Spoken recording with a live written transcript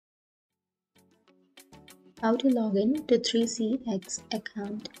How to log in to 3CX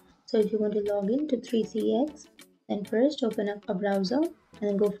account. So if you want to log in to 3CX, then first open up a browser and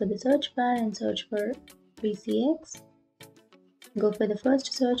then go for the search bar and search for 3CX. Go for the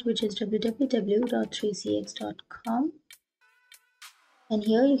first search, which is www.3cx.com, and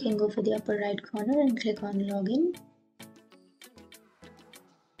here you can go for the upper right corner and click on login,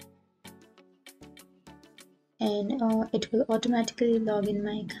 and it will automatically log in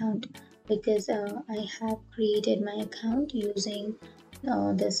my account because I have created my account using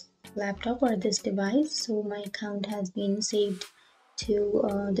this laptop or this device, so my account has been saved to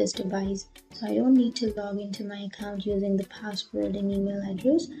this device, so I don't need to log into my account using the password and email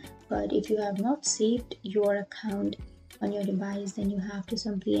address. But if you have not saved your account on your device, then you have to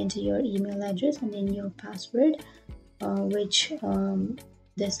simply enter your email address and then your password, which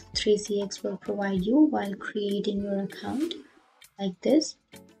this 3CX will provide you while creating your account like this.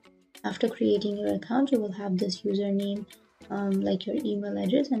 After creating your account, you will have this username, like your email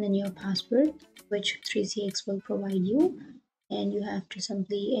address and then your password, which 3CX will provide you, and you have to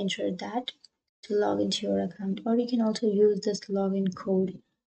simply enter that to log into your account, or you can also use this login code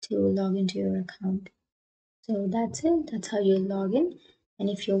to log into your account. So that's it, that's how you log in. And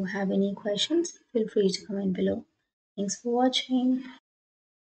if you have any questions, feel free to comment below. Thanks for watching.